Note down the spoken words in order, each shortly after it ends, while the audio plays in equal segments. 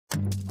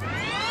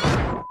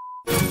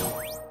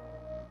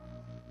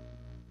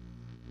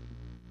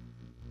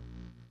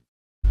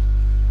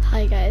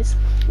guys,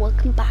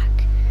 welcome back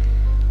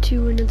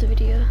to another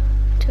video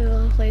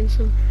to playing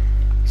some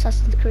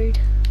Assassin's Creed.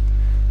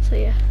 So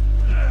yeah,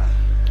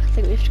 I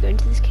think we have to go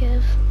into this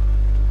cave.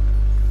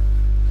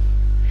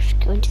 We have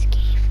to go into the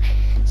cave.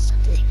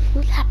 Something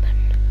will happen.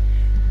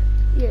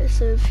 Yeah,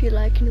 so if you're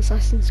liking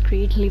Assassin's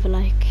Creed, leave a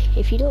like.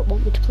 If you don't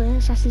want me to play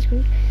Assassin's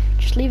Creed,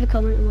 just leave a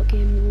comment on what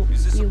game you want me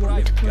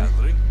to play.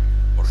 Gathering,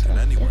 or can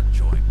anyone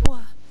join?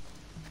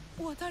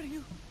 What are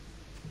you?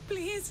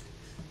 Please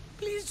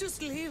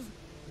just leave.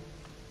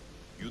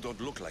 You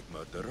don't look like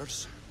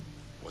murderers.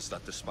 Was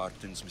that the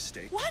Spartans'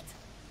 mistake? What?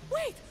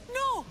 Wait,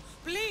 no!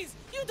 Please,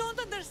 you don't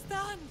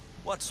understand.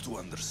 What's to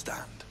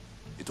understand?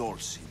 It all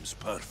seems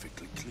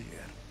perfectly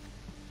clear.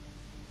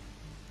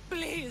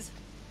 Please,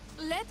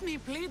 let me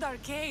plead our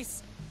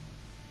case.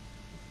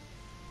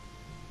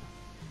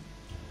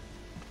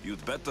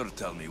 You'd better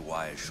tell me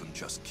why I shouldn't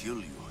just kill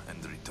you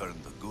and return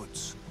the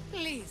goods.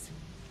 Please,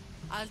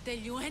 I'll tell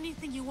you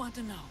anything you want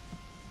to know.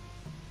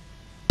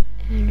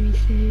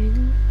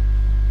 Anything?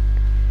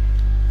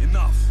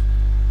 Enough!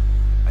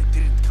 I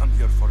didn't come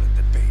here for a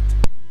debate.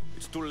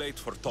 It's too late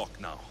for talk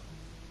now.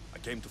 I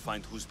came to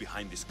find who's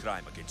behind this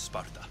crime against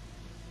Sparta.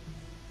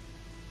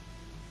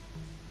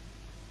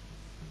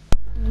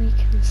 We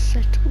can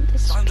settle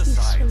this Stand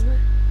aside. peacefully.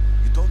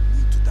 You don't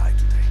need to die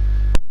today.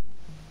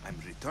 I'm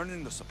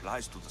returning the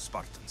supplies to the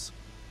Spartans.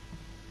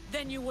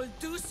 Then you will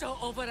do so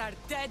over our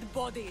dead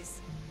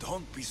bodies.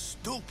 Don't be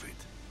stupid.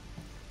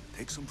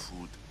 Take some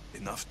food,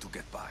 enough to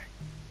get by.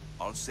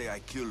 I'll say I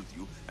killed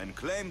you and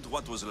claimed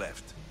what was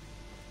left.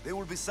 They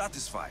will be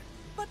satisfied.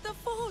 But the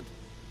food?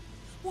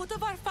 What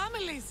of our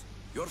families?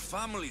 Your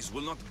families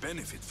will not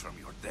benefit from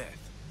your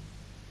death.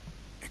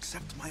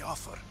 Accept my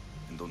offer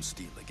and don't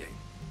steal again.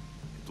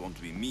 It won't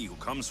be me who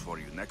comes for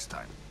you next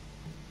time.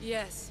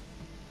 Yes,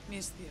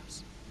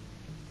 Misthios.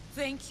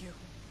 Thank you.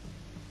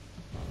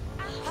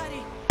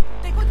 Hurry,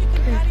 take what you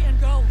can carry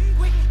and go.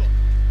 Quick!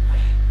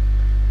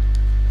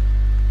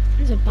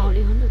 There's a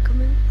bounty hunter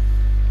coming.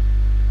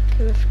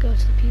 Okay, we have to go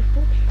to the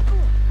people.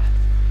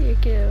 Here,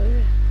 get over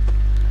here.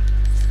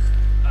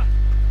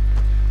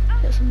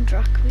 Get some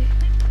drachmae.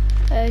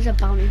 There's a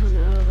bounty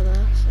hunter over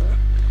there, so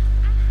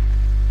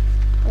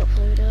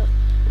hopefully we don't.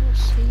 We'll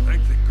see.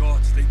 Thank the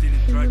gods they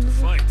didn't try to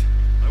fight.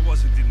 I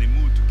wasn't in the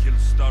mood to kill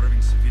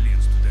starving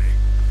civilians today.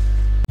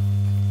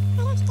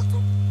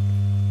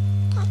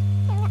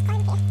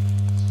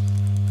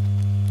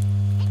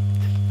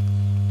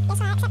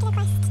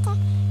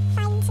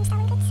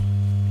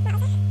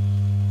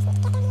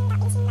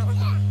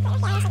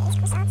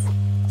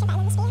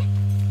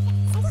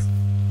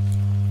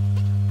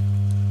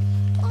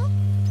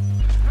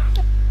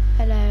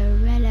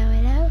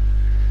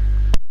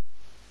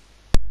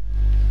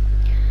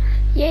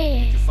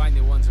 Did you find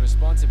the ones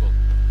responsible?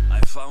 I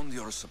found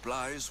your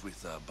supplies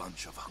with a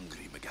bunch of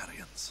hungry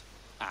Megarians.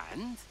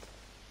 And?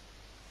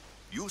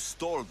 You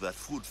stole that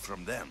food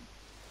from them.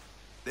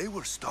 They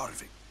were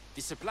starving.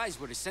 The supplies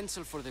were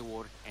essential for the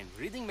war and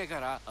ridding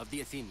Megara of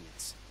the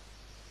Athenians.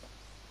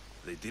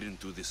 They didn't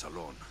do this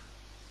alone.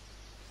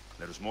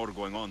 There's more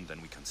going on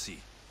than we can see.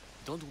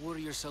 Don't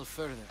worry yourself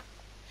further.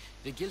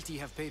 The guilty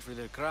have paid for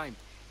their crime,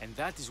 and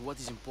that is what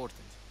is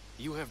important.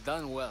 You have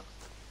done well.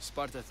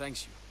 Sparta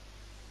thanks you.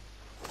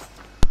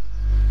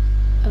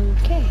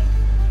 Okay.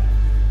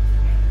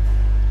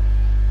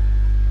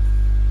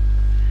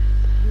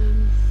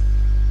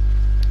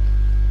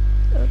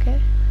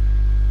 Okay.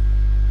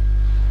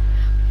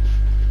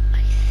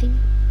 I think.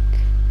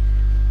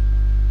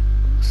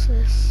 What's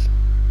this?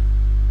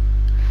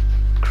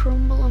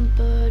 Crumble and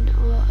burn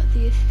are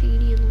the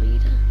Athenian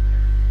leader.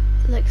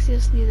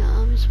 Alexius knew that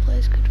army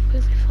supplies could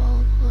quickly fall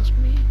on the last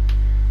meeting.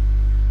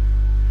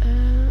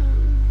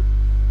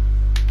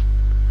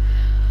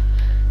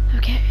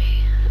 Okay,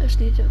 I just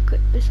need to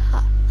equip this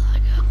hat that I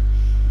got.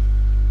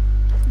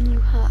 New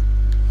hat.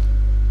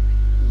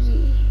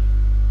 Yeah.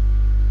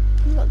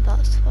 What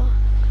that's for,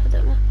 I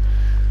don't know.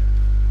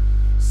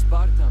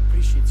 Sparta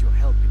appreciates your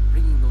help in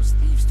bringing those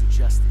thieves to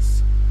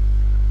justice.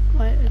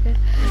 Right, okay.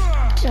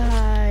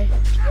 Die!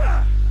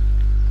 I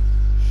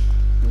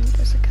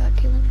guess I can't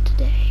kill him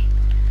today.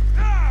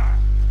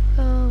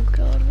 Oh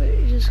god, wait,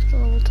 you just got the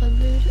level 10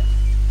 dude.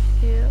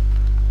 Yep.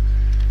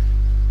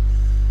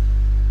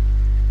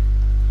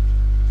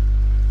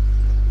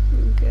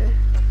 Okay.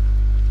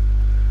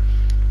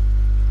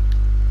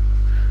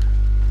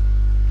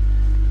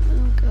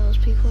 Oh god, there's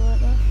people like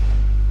that.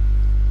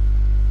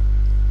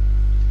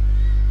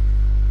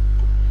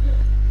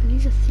 And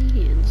these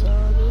Athenians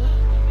are not.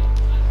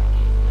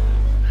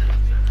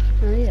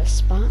 No, these are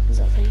Spartans,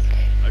 I think.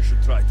 I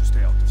should try to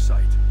stay out of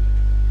sight.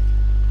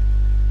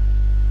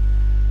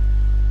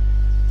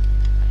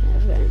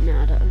 No,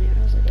 I don't know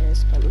where else it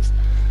is, but I'm just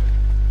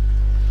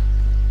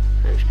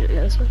gonna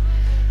go this way.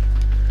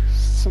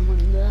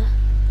 Someone there.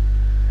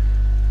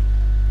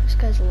 This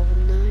guy's a level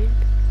 9.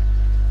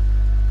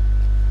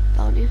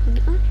 Bounty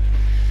hunter.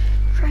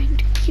 Trying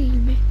to kill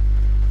me.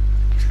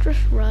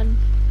 Just run.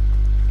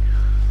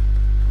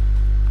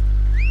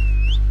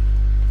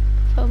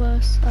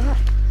 Phobos, alright.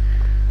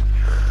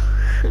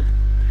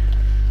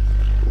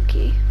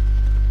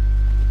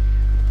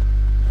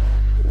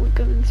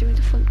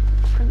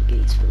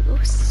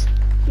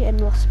 in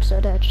the last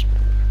episode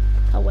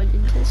I went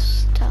into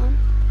this town.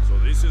 So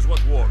this is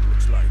what war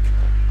looks like.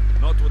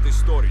 Not what the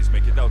stories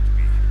make it out to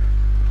be.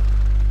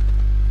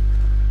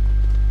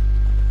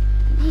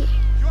 Yeah.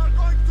 You are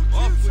going to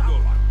kill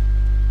someone.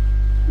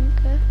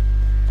 Okay.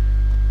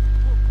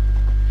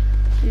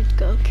 Need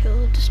to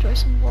go destroy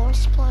some war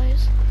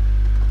supplies.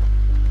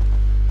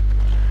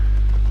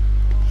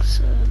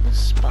 So the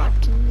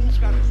Spartans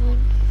will win.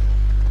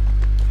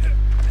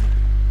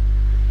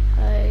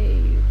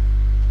 I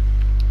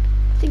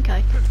think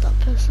I killed that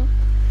person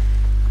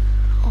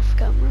off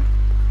camera.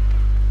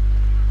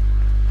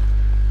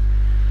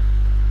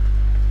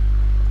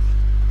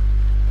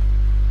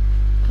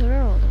 Where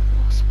are all the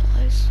war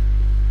supplies?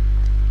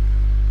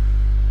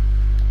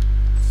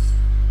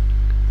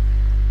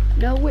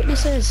 No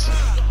witnesses!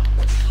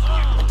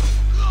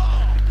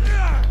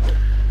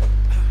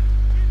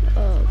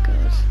 Oh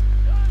god.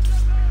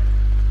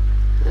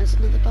 There's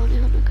another bounty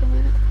hunter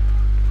coming up.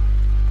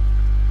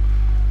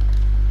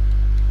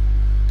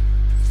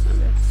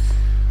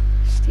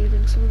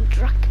 Stealing some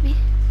drachmae.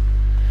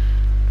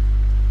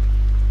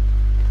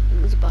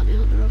 And there's a bounty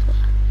hunter over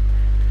there.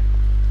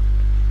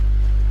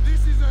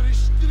 This is a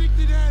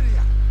restricted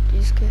area.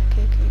 These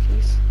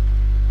KKKs.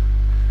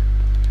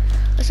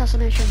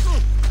 Assassination.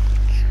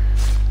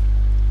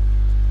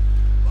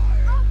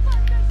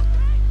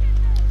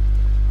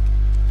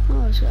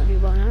 Oh, it's got a new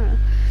bow and arrow.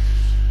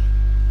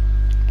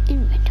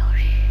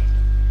 Inventory.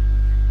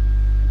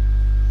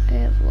 I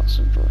have lots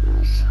of bow and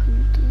arrows.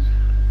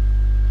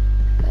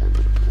 Okay, I'm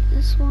gonna put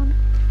this one.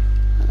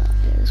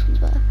 Yeah, this one's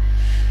better.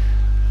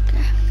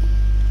 Okay.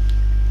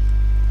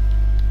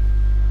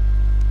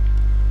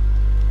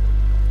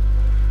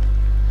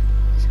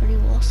 Is there any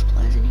war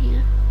supplies in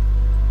here?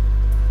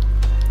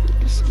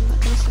 Just some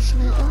like an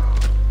assassinator.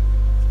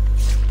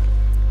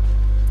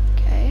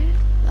 Okay,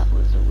 that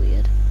was a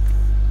weird.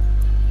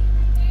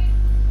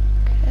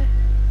 Okay,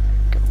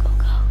 go, go,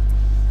 go.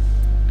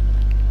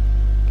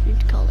 Need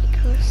to call it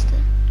Krista.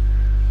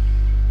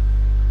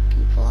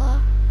 People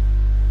are.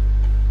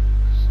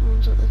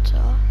 Someone's at the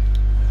top.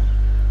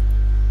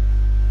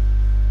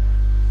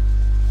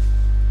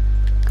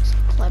 Got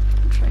some clever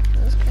trick for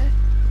this guy.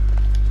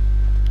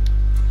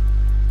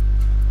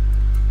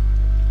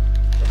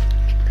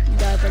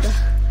 Die, brother.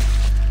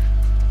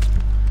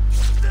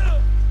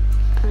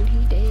 And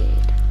he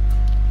did.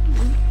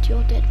 Want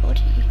your dead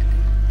body.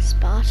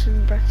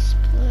 Spartan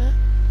breastplate.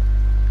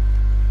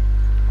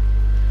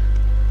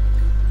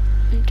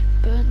 Need to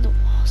burn the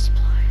war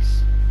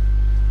supplies.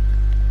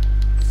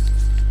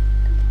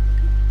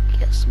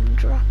 Get some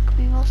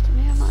drachmae whilst I'm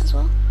here, might as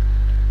well.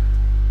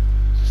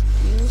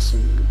 Steal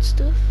some good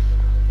stuff.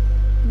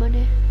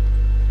 Money.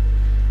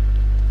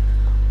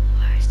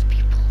 Where is the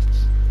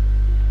peoples?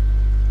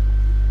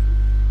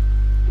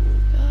 Oh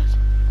god.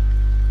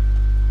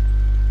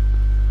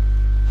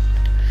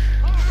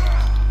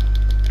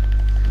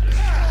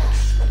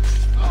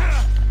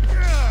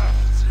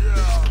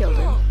 Just killed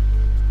him.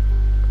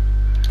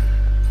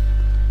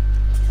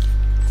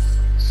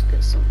 Let's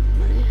get some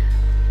money.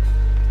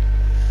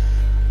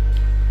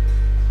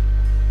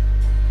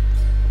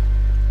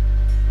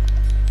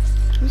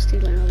 I'm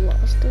stealing a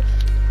lot of stuff.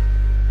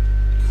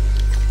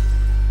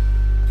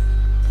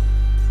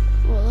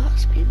 Well,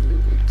 that's been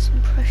looted.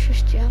 Some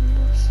precious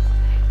gems.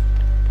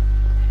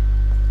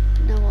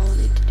 Now all I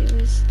need to do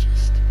is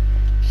just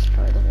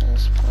destroy the wall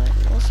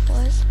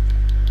supplies.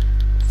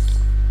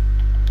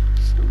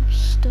 Some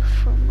stuff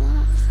from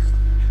that.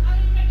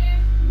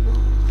 No,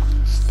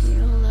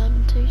 steal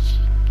them to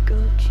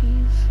goat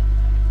cheese.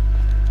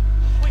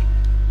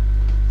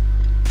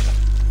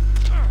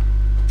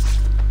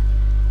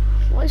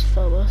 What is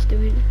Phobos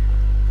doing?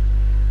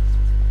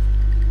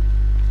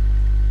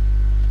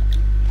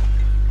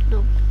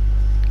 No.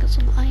 Got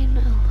some iron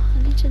metal.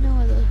 I need to know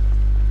where the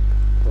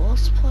war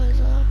supplies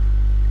are.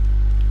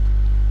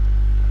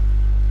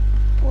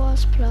 War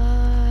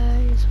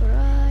supplies, where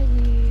are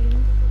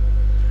you?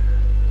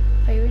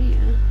 Are you in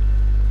here?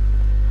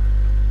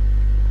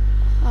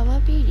 Have I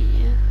been in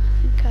here?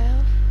 I think I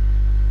have.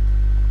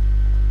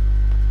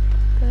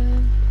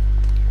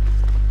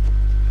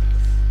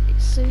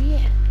 So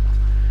yeah.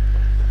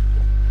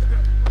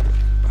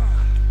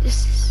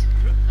 This is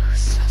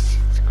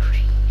Assassin's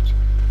Creed.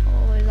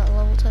 Oh, is that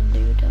level 10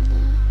 dude down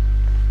there?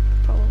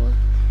 Probably.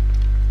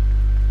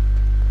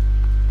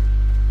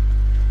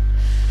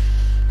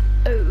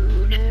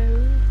 Oh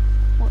no.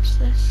 What's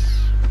this?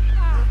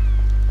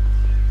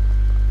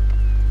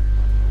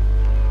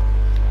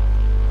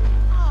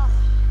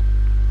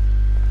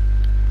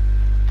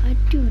 I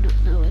do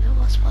not know where the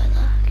was by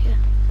that. Okay.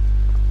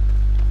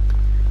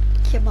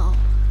 Come on.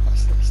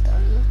 What's this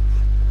down there?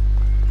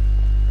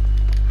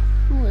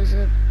 Oh, there's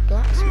a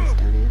blacksmith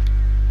down here.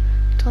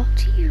 Talk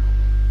to you.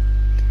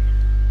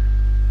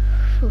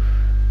 Whew.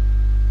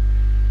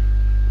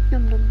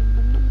 Nom nom nom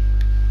nom nom.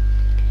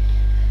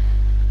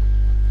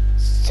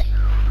 So,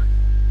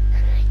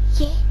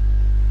 yeah.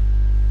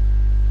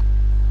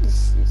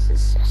 This is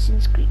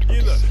Assassin's Creed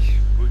Odyssey.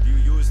 Could you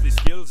use the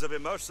skills of a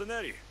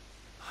mercenary?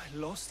 I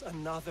lost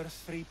another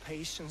 3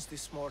 patients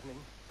this morning.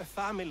 A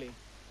family.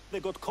 They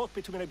got caught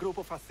between a group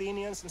of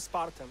Athenians and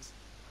Spartans.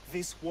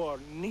 This war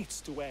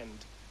needs to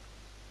end.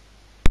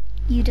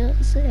 You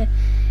don't say.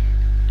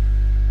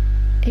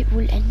 It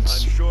will end I'm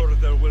soon. sure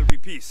there will be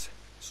peace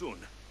soon.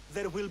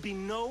 There will be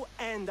no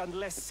end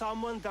unless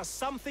someone does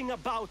something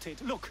about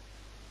it. Look,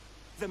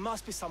 there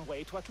must be some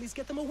way to at least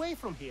get them away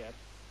from here.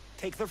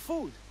 Take their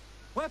food,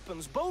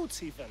 weapons,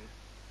 boats even.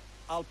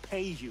 I'll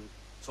pay you.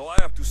 So I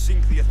have to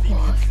sink the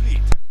Athenian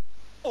fleet.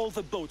 All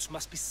the boats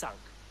must be sunk.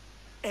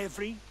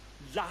 Every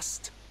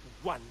last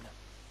one.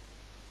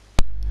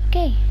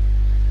 Okay.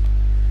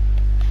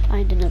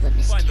 Find another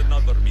Find Misthios.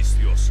 another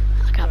Misthios.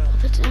 I can't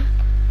bother to.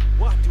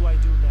 What do I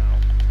do now?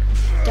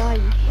 Die.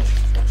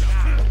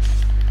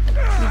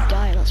 You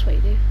die, that's what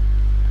you do.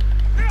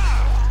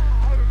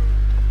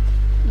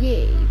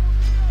 Yeah, you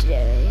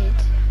dead.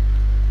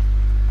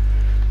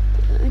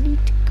 I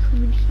need to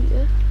come in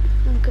here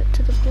and get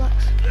to the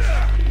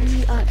blacksmith.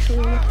 You actually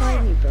want to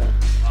find me, bro?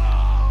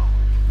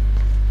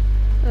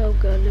 Oh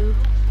god, no.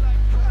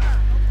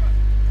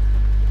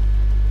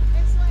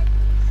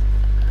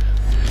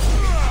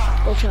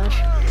 Full charge.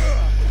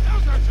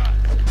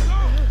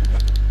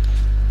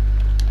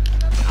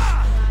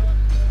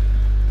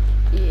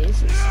 Yeah,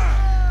 this is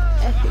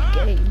epic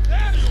game.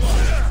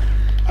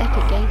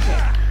 Epic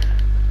gameplay.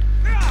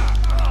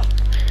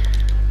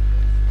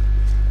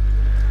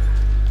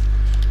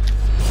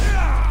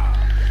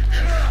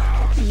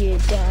 Yeah,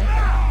 die.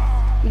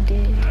 You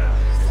did.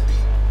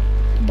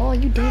 Boy,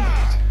 you did.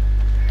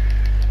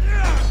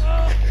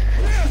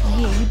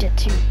 Yeah, you did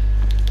too.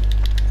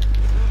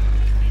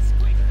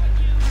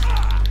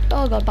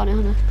 Oh god, bounty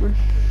hunter, run.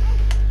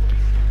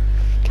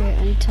 Okay,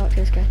 I need to talk to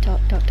this guy. Talk.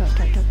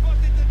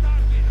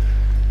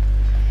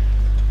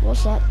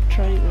 What's that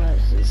trying?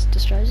 It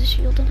destroys his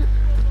shield, doesn't it?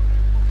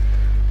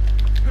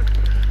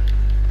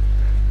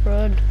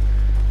 Run.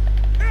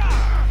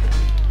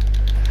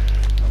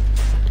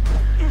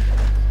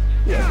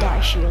 Yeah,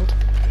 die, shield.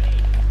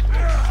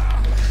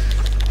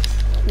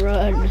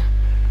 Run.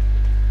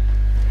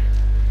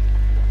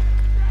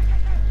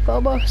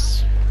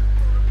 Phobos.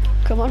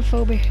 Come on,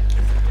 Phoebe.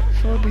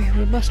 Phoebe,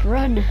 we must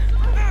run.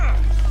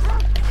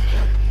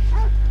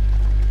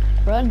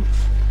 Run.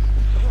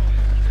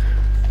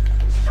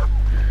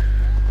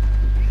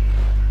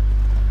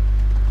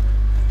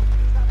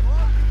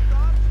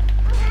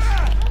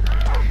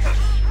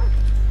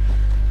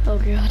 Oh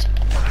god.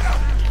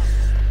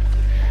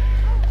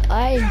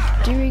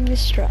 I'm doing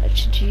this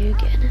strategy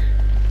again.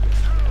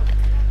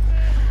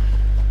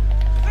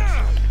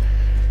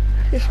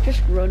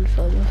 Just run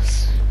for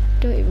us.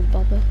 Don't even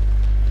bother.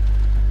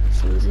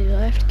 So is who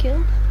I have to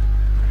kill?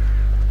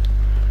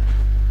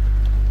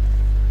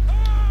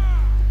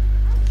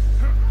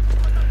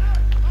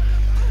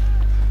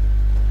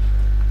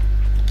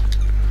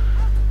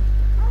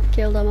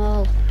 Kill them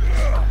all.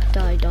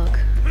 Die, dog.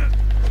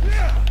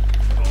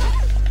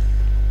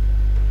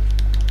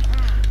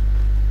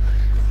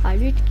 I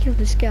need to kill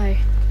this guy.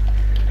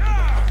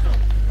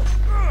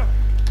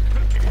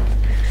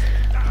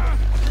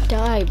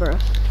 Die, bro.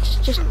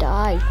 Just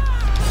die.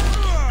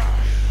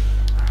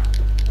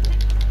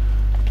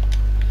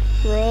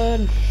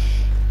 Run.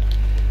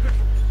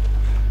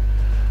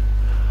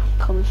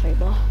 Coming for you,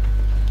 boy.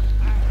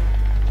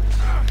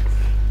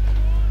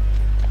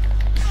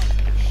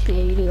 Yeah,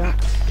 you do that.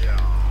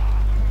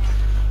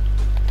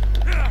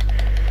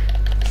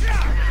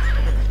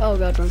 Oh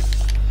god, run.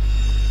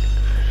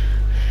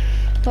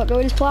 Not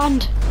going as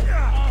planned.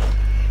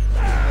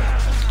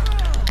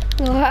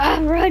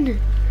 Run!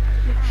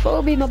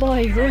 Phoebe, my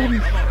boy,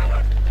 run!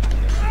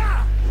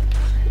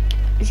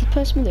 Is he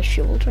person with a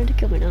shovel trying to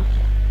kill me now?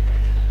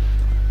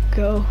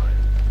 Go.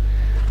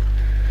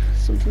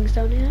 Something's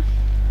down here.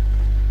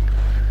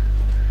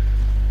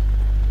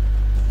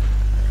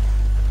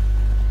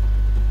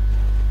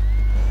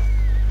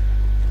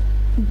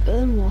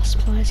 Burn wasp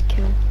flies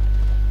kill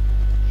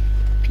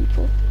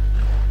people.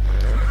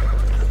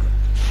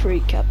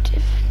 Free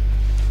captive.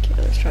 Okay,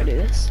 let's try to do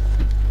this.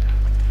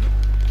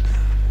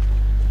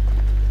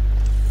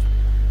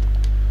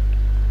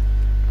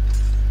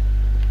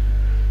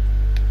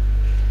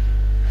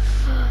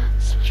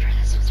 So much for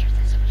this.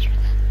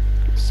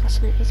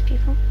 Assassinate these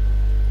people.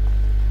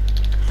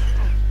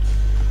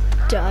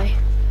 Die.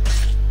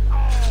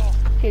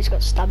 He's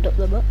got stabbed up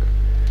the butt.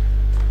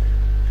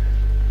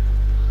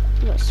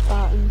 Got a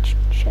Spartan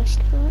chest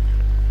plate.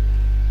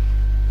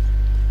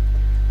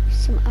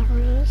 Some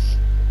arrows.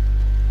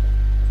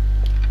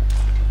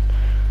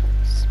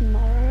 Some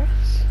more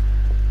arrows.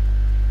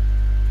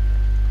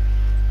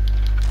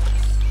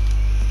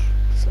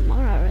 Some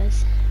more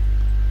arrows.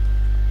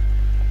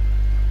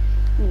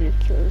 I'm gonna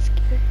kill this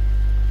guy.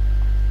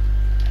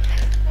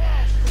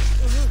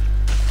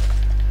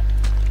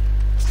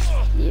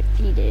 Yep,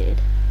 he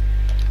did.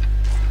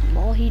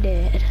 More he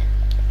did.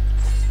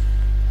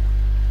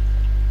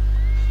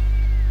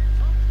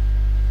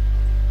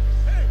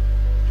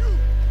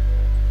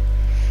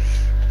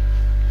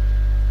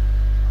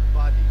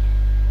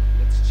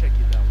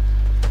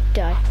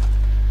 Die.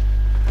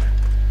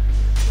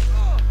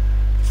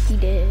 He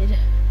did.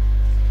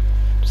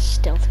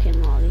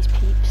 from all these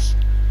peeps.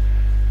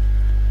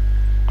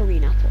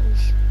 Green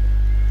apples.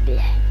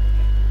 Yeah.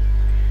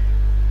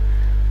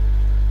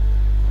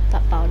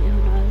 That bounty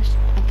hunter.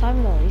 I'm fine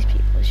with all these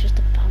people. It's just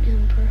the bounty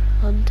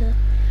hunter.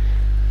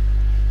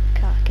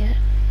 Can't get.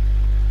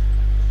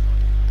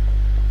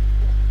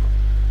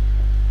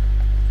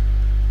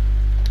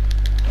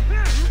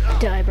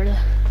 Die, brother.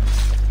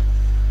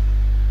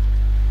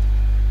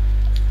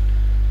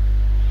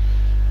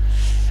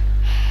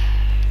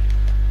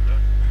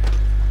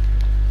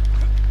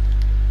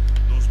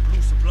 Those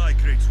blue supply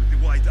crates with the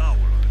white owl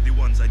are the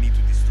ones I need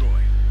to destroy.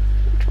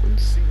 Which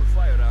ones? Single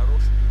fire arrow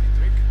should do the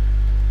trick.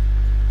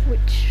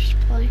 Which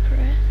supply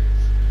crate?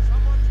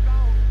 Someone's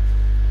down.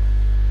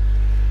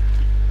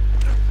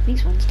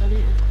 These ones done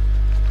here.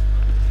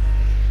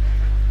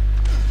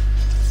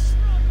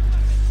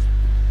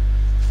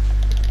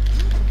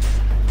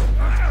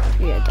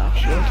 Yeah, dark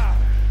shield.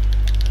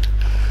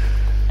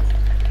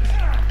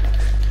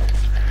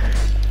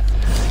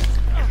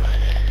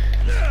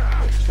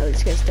 Oh,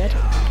 this guy's dead.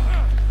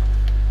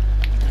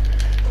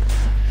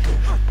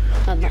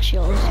 And that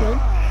shield as well.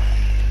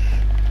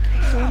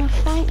 You wanna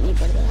fight me,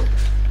 brother?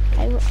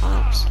 I will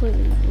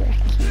absolutely wreck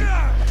you.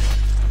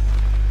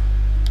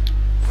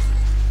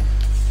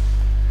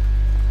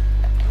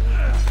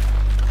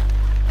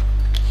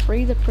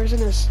 Free the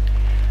prisoners.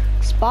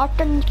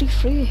 Spartans, be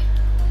free.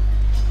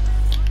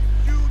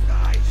 You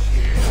die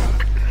here.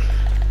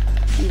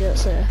 You don't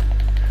say.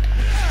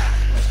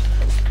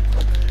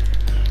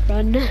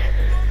 Run.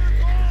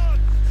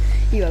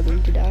 You are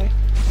going to die.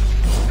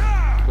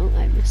 Oh,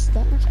 I missed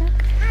that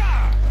attack.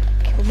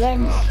 Kill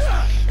them.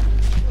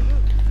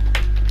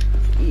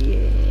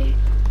 Yeah,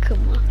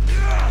 come on.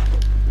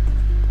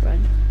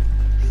 Run.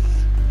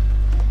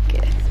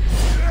 Okay.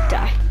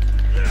 Die.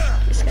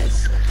 This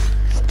guy's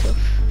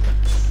tough.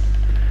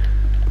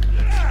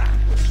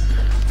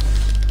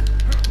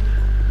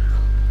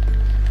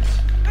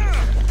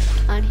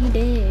 And he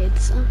did,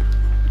 son.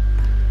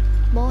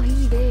 Boy,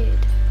 he did.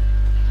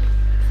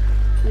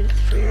 I'm gonna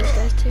free those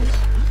guys too.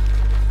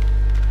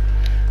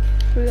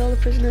 Free all the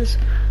prisoners.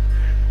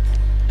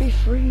 Be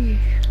free.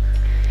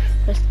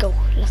 Let's go,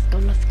 let's go,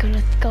 let's go,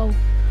 let's go.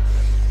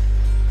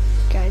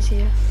 Guys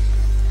here.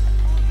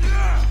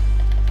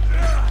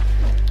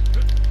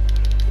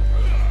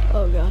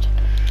 Oh god.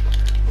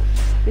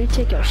 Let me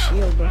take your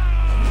shield, bro.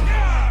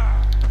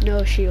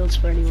 No shields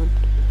for anyone.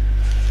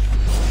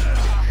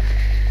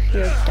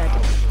 You're dead.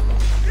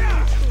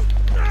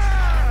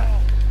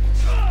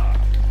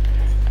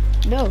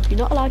 No, you're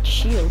not allowed to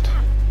shield.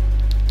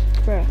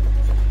 Bruh.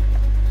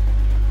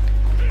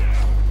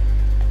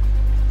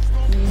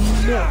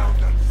 No.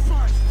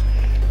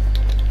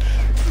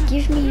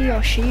 Give me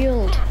your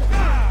shield.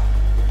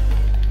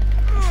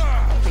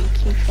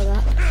 Thank you for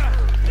that.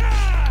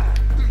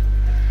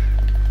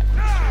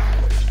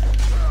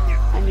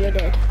 And you're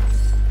dead.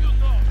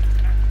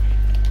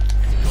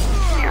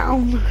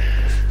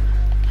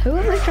 Who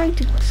am I trying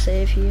to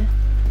save here?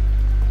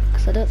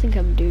 Because I don't think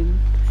I'm doing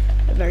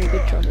a very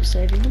good job at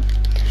saving them.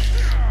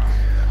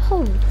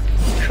 Oh,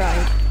 you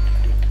tried.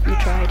 You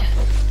tried.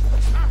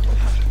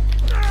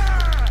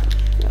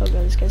 Oh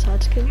god, this guy's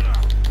hard to kill.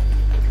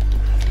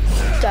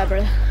 Die,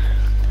 brother.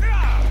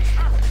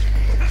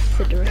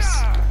 Fiddlers.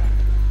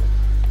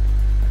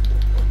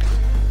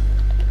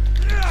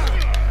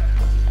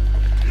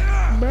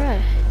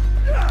 Bruh,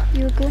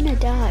 you're gonna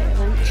die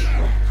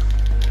eventually.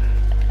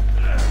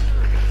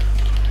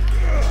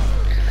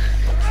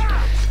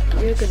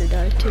 You're gonna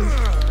die too.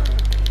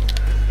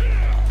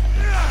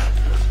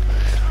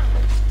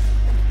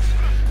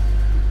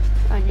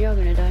 And you're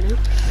gonna die now.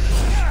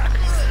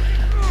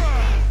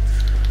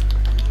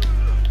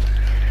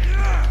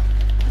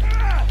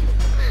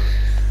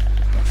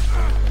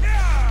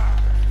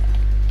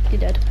 You're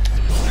dead.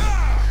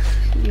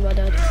 You are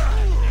dead.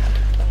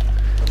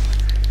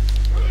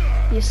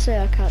 You say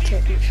I can't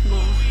take much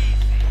more.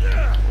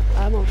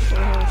 I'm on full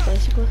health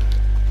basically.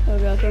 Oh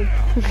god,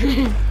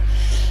 run.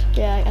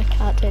 Yeah, I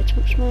can't take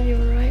much more, you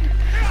were right.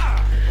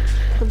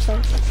 I'm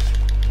sorry.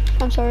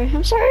 I'm sorry,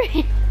 I'm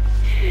sorry!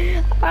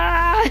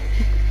 Ah!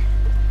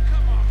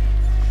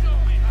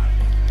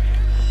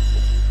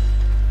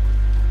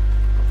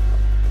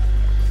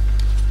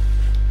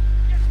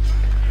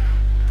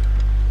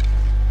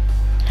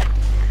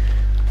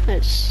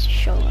 Let's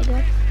show that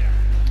guy.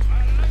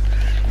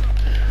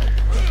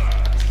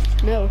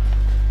 No.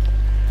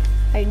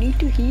 I need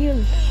to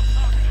heal.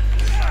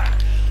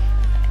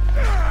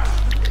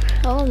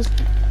 Oh,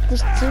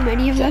 there's too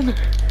many of them.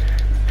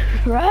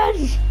 Run!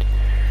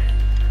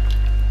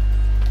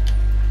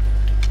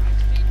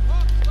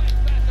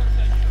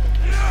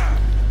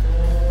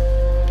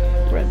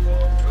 Run.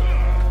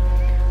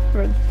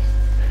 Run.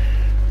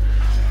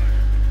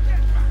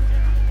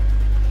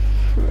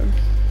 Run.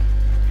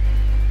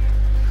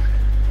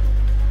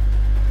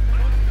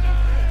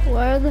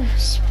 Where are the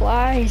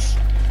supplies?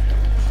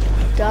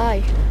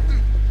 Die.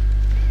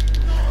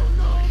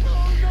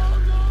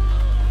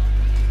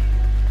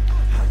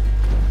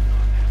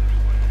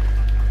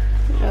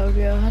 Oh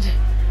god.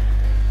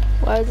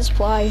 Why are the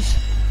supplies?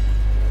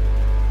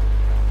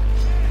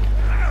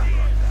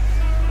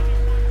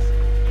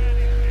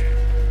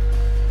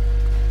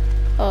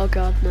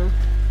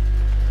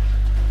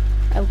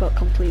 about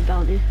complete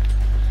bounty.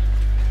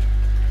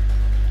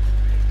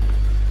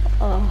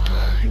 Oh,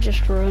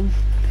 just run.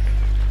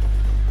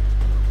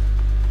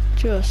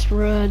 Just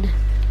run.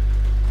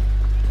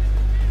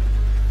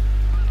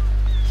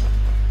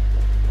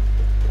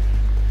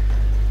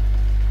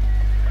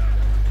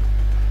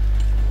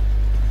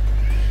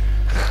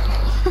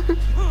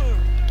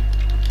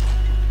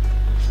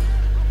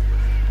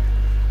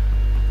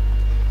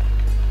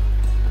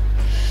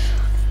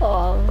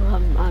 Oh,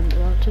 I'm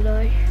about to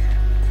die.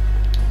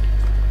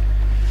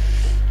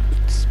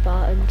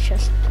 Spartan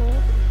chest plate.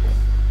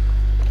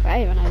 I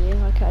have an idea,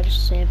 why can't I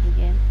just save the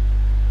game?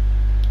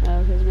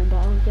 Oh, there's no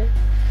battle, okay.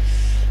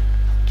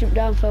 Jump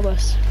down,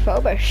 Phobos.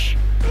 Phobos!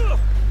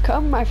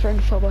 Come, my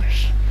friend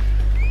Phobos.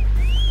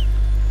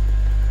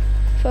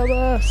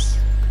 Phobos!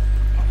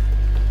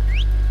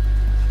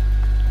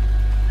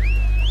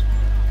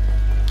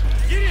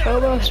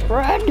 Phobos,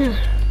 run!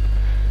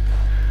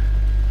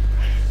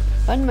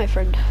 Run, my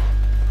friend.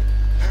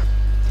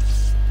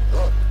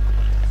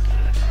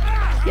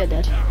 You're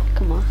dead.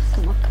 Come on,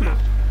 come on, come on.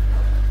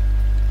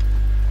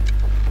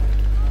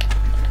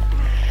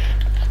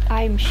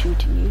 I'm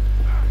shooting you.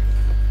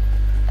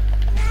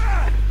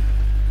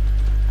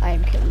 I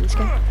am killing this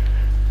guy.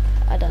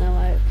 I don't know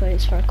why, but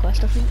it's for a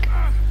quest, I think.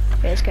 Yeah,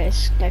 this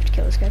guy's. I have to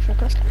kill this guy for a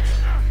quest.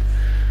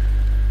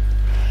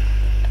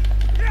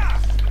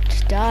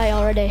 Just die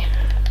already.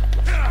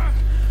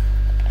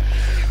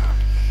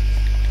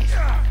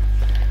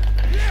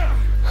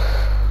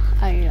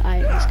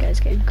 This guy's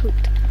getting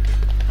cooked.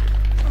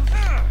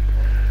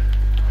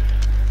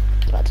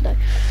 About to die.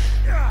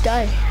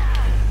 Die.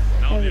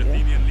 Now the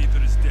Athenian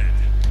leader is dead.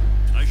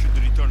 I should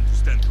return to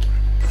Stentor.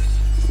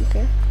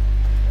 Okay.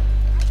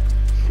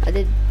 I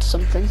did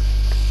something.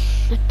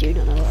 I do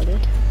not know what I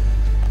did.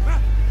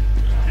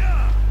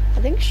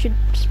 I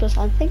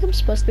think I'm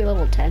supposed to be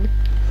level 10,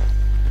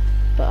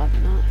 but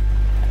I'm not.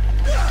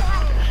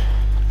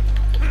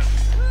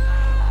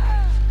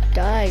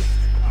 Die.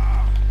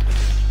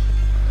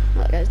 Oh,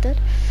 that guy's dead.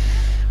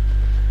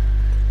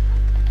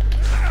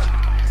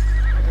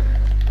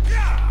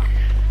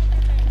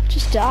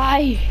 Just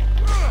die.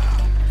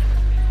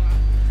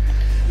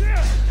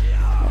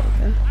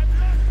 Okay.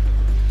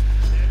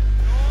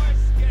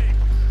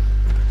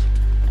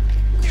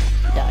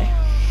 Die.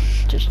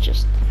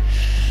 Just.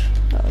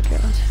 Oh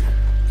god.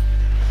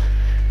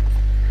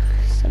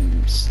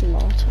 Some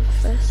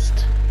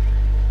slaughterfest.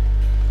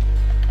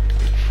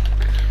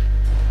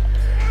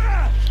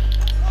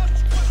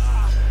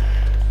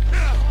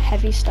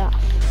 Heavy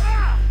staff.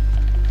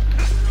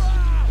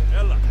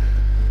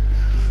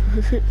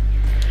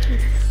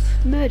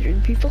 Murdering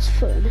people's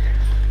fun.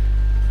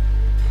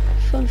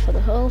 Fun for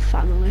the whole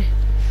family.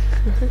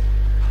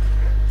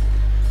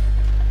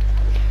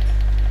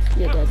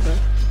 You're dead though.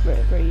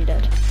 Where are you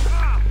dead?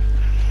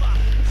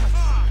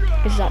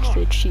 This is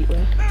actually a cheat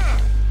way.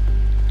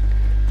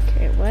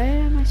 Okay, where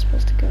am I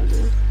supposed to go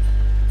now?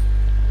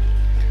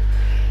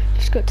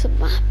 Just go to the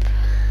map.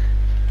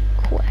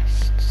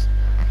 Quests.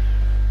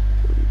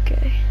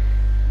 Okay.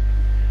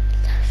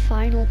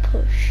 Final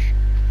push.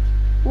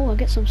 Oh, I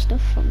get some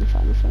stuff from the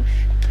final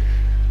push.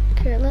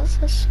 Okay, let's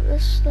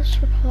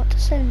report to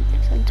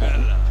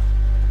Centaur.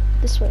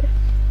 This way.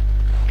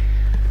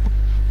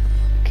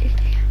 Okay,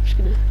 I'm just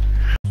gonna.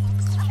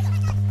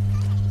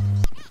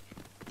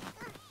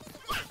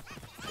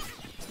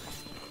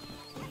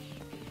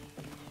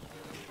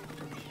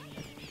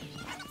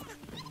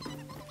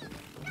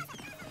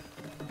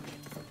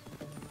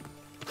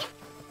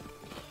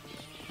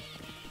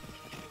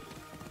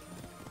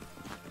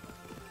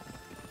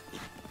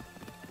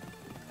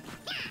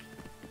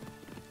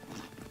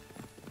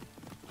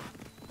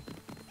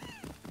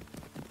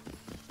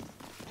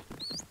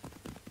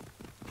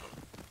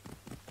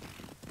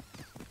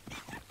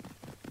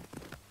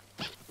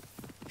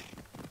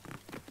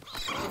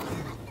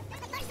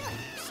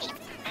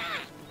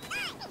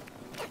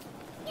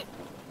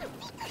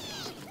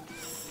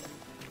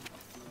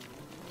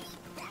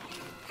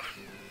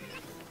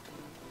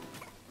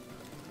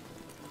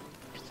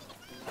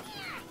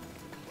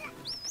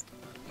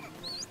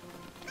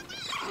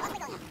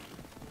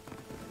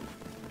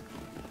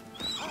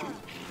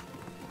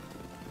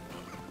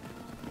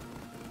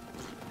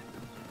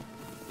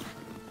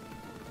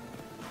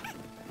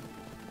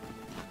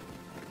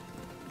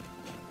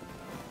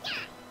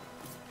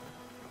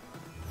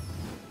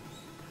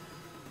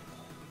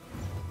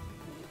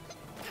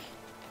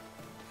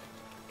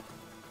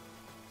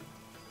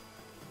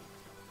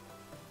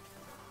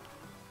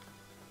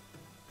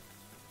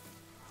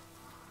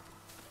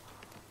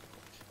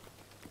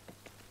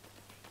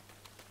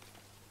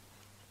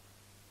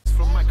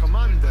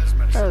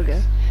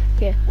 Okay.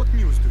 Yeah. What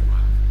news do you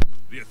have?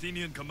 The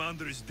Athenian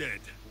commander is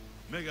dead.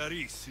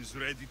 Megaris is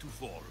ready to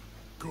fall.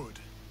 Good.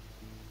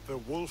 The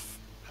wolf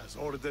has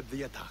ordered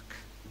the attack.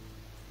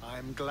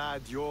 I'm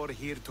glad you're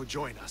here to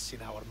join us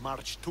in our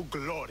march to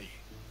glory.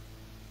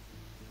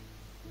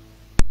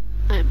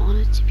 I'm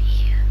honored to be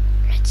here.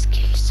 Let's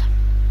kill some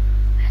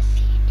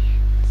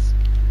Athenians.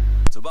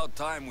 It's about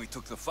time we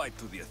took the fight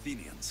to the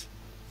Athenians.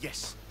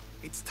 Yes,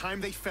 It's time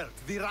they felt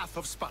the wrath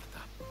of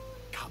Sparta.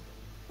 Come,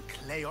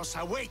 Kleos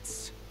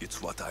awaits!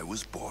 It's what I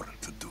was born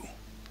to do.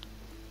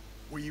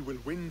 We will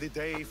win the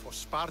day for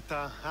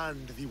Sparta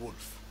and the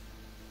wolf.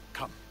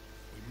 Come,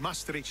 we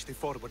must reach the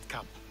forward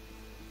camp.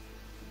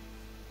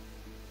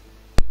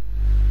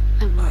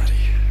 I'm ready.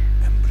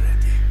 I am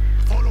ready.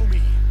 Follow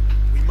me.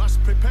 We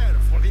must prepare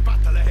for the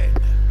battle ahead.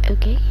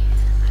 Okay.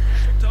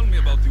 Tell me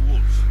about the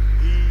wolf.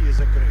 He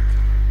is a great.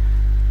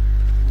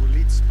 He will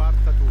lead Sparta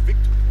to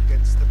victory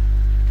against them.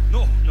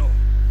 No, no.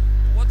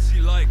 What's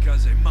he like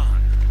as a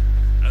man?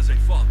 As a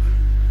father?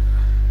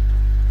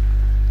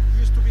 He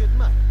used to be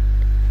admired.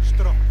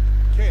 Strong,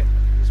 caring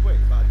in his way,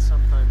 but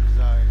sometimes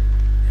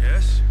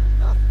Yes?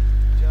 nothing.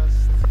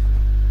 Just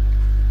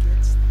he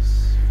gets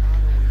this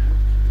faraway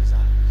look in his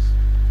eyes.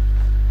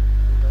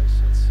 And I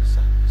sense a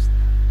sadness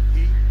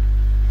there. He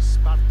is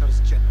Sparta's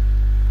general,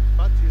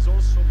 but he is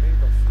also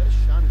made of flesh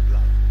and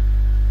blood.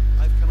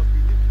 Life cannot be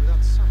lived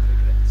without some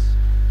regrets.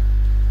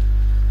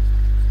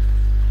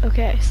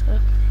 Okay, so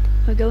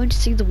we're going to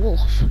see the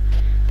wolf.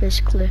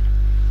 Basically,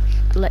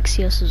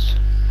 Alexios's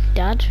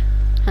dad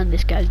and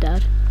this guy's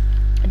dad.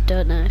 I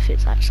don't know if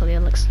it's actually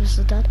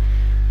Alexios's dad,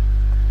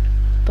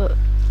 but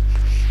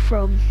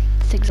from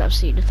things I've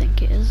seen, I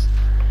think it is.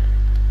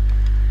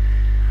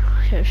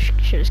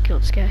 Should have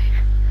killed this guy.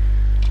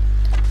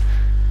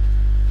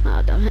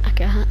 Oh damn it, I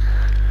can't.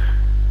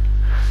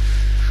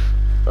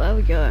 Where are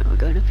we going? We're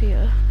going up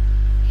here.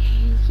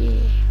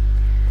 Yeah.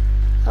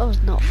 That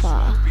was not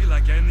far. Be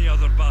like any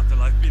other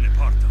battle I've been a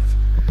part of.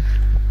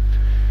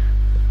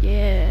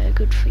 Yeah,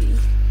 good for you.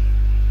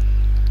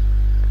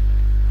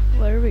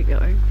 Where are we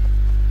going?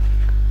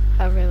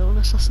 I really want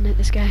to assassinate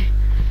this guy.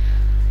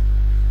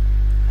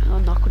 I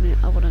want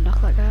to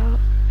knock that guy out.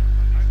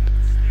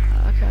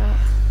 Okay.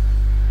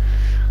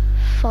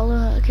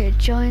 Follow. Okay,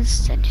 join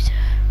senator.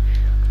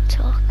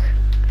 Talk.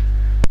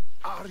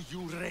 Are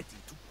you ready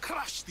to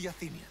crush the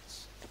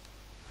Athenians?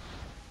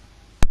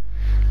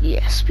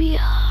 Yes, we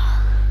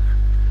are.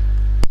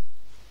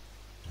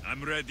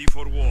 I'm ready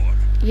for war.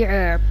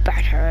 You're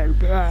better,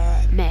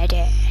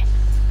 Mede.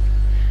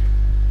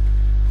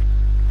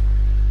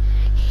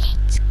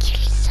 Let's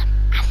kill some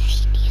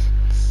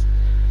Athenians.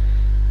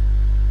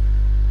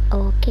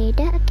 Okay,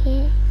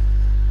 okay.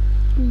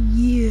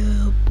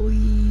 Yeah, boy.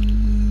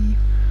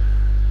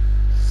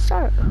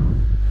 So,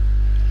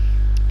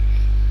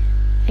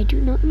 I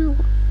do not know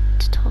what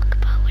to talk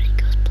about when it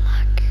goes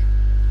black.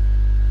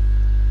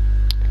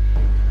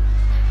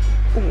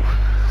 Ooh,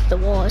 the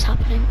war is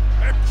happening.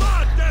 A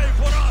bad day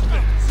for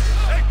Athens!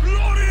 A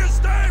glorious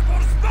day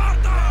for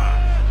Sparta!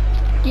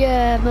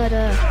 Yeah,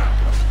 murder.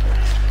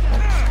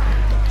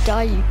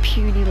 Die, you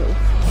puny little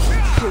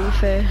blue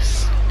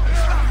face.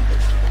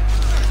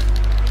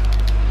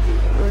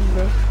 Run,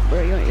 bro.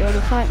 Bro, you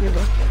wanna fight me,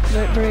 bro?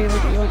 Bro,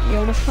 you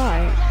wanna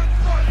fight?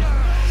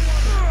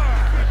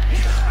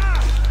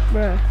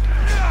 Bro.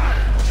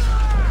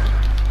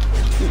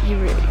 You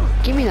really...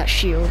 Give me that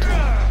shield.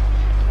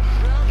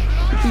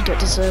 You don't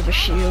deserve a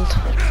shield.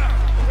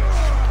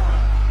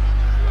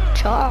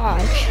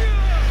 Charge!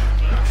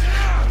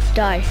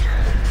 Die.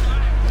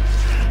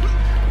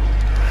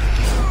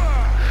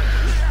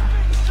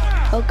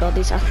 Oh god,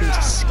 these Athens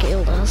are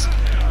scaled as.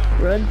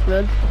 Run,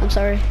 run. I'm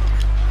sorry.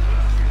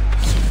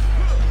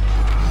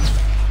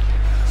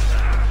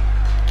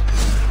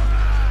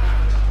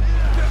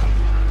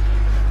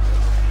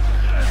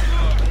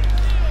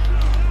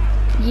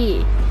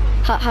 Yeah.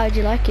 How do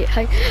you like it?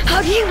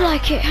 How do you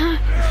like it, huh?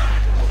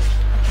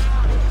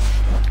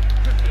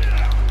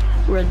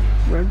 Run,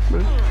 run,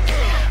 run.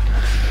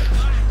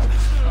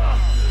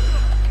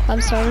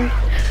 I'm sorry.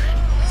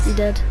 You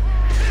dead.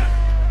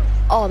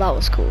 Oh, that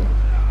was cool.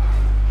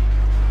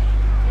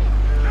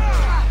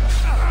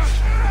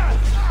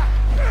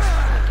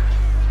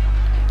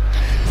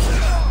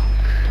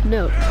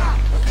 No.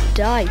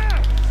 Die,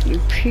 you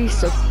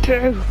piece of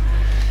poo.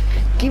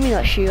 Give me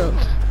that shield.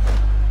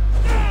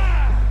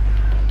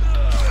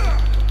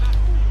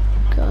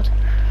 God.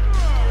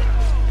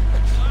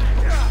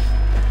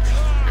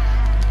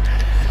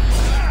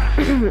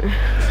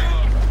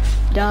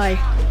 Die.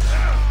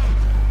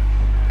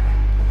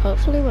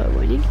 Hopefully we're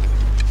winning.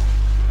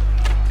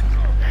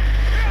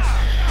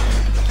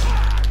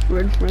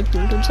 Run, run,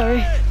 run, I'm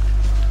sorry.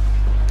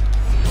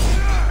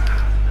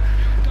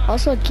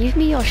 Also, give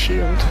me your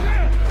shield.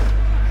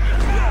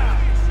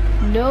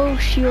 No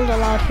shield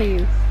allowed for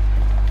you.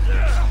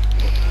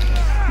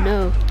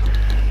 No.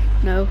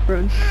 No,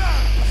 run.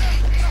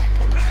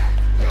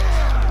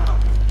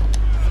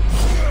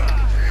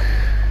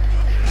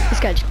 This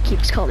guy just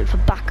keeps calling for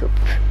backup.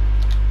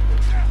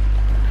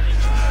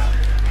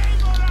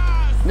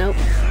 Nope.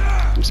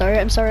 I'm sorry,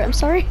 I'm sorry, I'm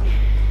sorry.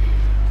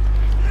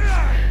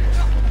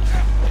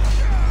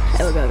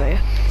 There we go,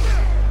 there.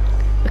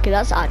 Okay,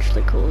 that's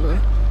actually cool though.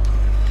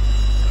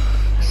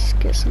 Let's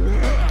get some of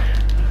that.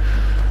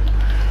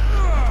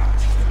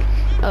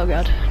 Oh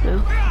god,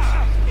 no.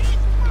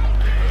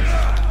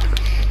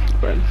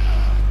 Run.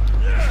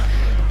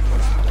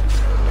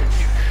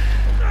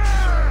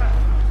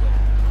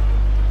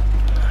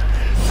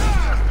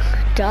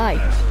 Die.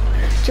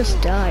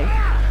 Just die.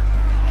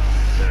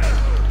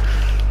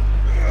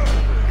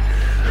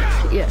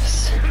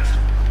 Yes.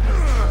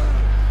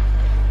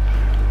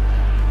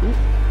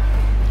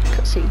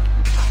 Cutscene.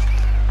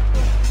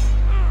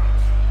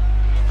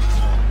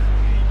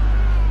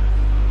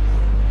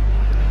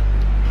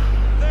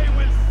 They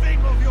will sing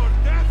of your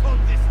death on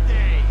this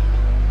day.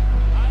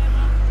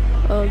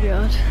 Oh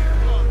god.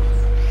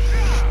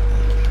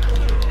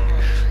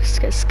 This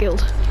guy's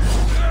skilled.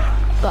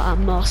 But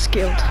I'm more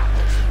skilled.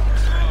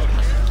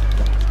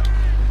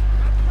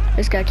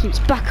 This guy keeps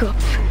back up.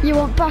 You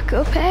want back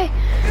up, eh?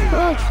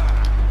 Well,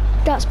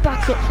 that's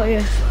back up for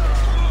you.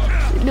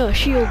 No,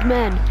 shield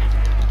men.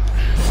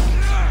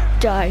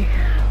 Die.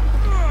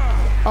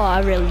 Oh,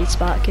 I really need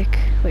Sparta Kick.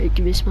 Wait,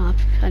 give me a smart.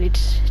 I need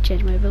to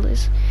change my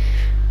abilities.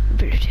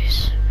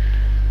 Abilities.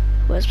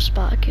 Where's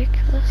Sparta Kick?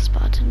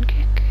 Spartan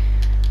Kick.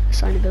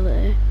 Assign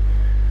ability.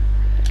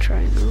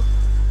 Triangle.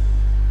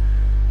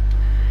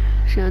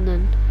 And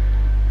then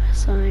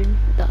assign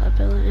that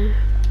ability.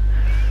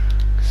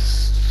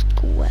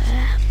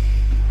 Square.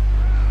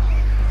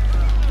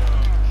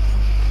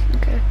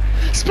 Okay.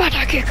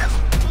 Sparta Kick!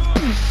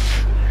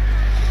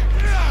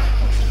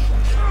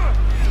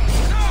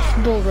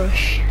 Bull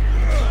Rush.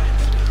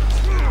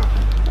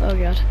 Oh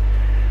god.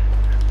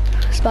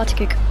 Sparta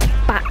Kick.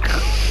 Back.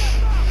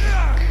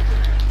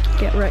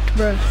 Get wrecked,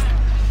 bro.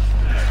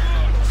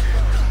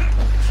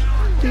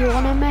 You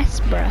wanna mess,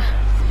 bruh?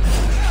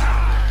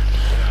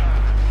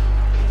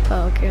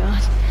 Oh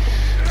god.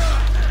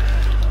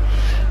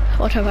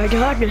 What have I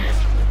done?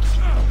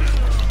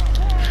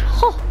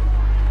 Ho!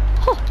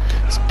 Ho!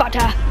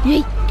 Sparta!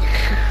 Yeet!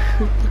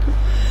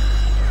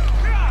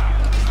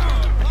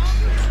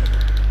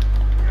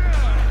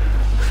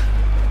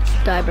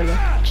 Die, brother.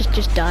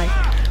 Just die.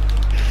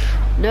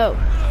 No.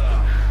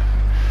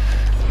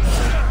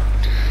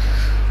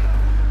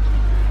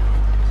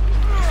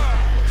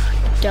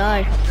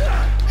 Die.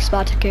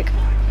 Sparta Kick.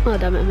 Oh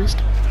damn it, I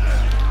missed.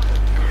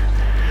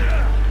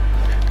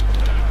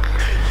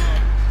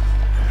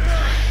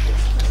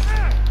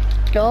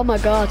 Oh my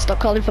god, stop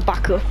calling for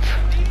backup.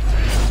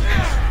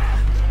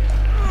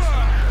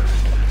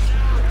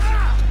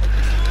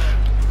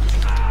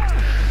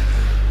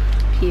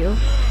 Heal.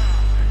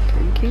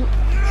 Thank you.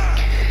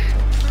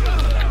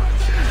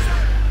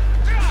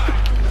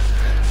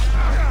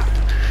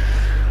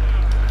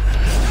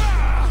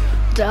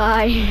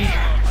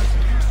 Die.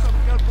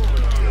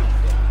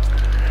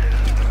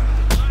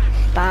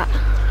 Bat.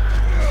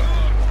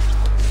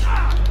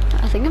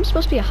 I think I'm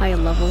supposed to be a higher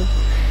level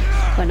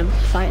when I'm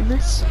fighting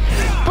this,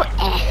 but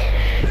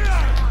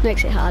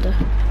makes it harder.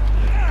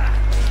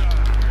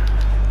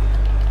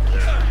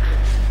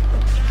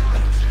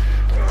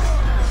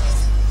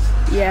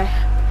 Yeah,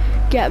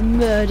 get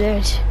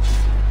murdered.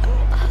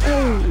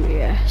 Oh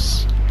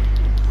yes.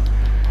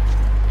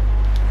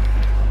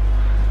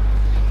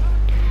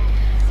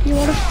 You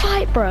wanna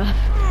fight, bruh?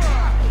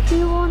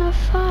 You wanna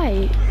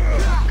fight?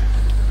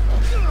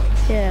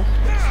 Yeah.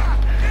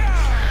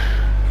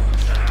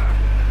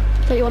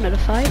 Thought you wanted to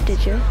fight,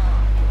 did you?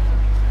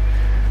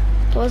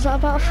 Was that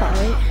about a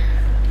fight?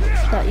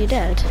 That you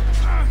dead?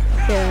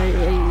 Yeah,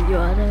 you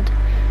are dead.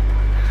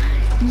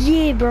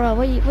 Yeah, bro,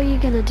 what are you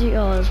gonna do?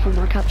 Oh, there's one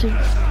more captain.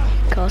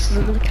 Of course,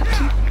 there's another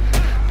captain.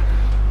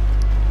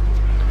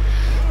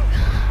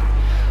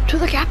 To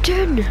the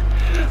captain!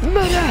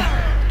 Murder!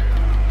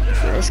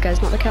 Well, this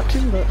guy's not the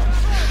captain, but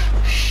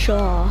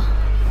sure.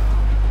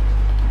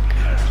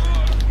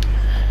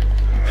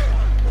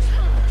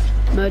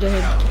 Murder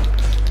him.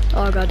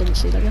 Oh god, I didn't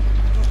see that guy.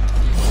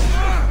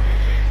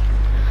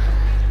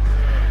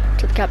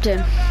 To the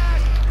captain.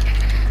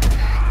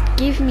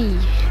 Give me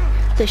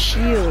the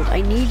shield.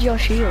 I need your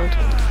shield.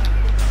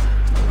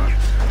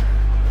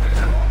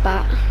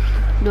 Bat.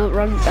 No,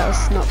 run.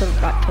 That's not the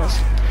right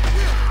person.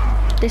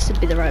 This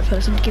would be the right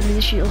person to give me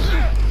the shield.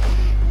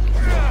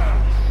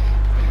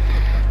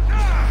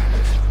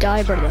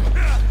 Die, brother.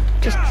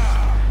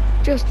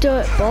 Just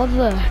don't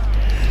bother.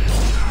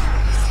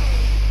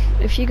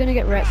 If you're gonna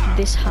get wrecked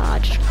this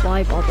hard, just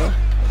why bother?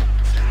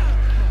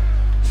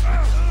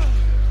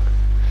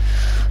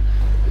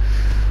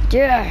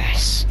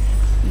 Yes!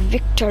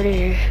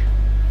 Victory!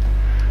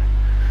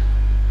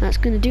 That's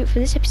gonna do it for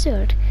this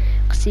episode.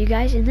 I'll see you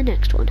guys in the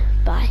next one.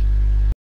 Bye.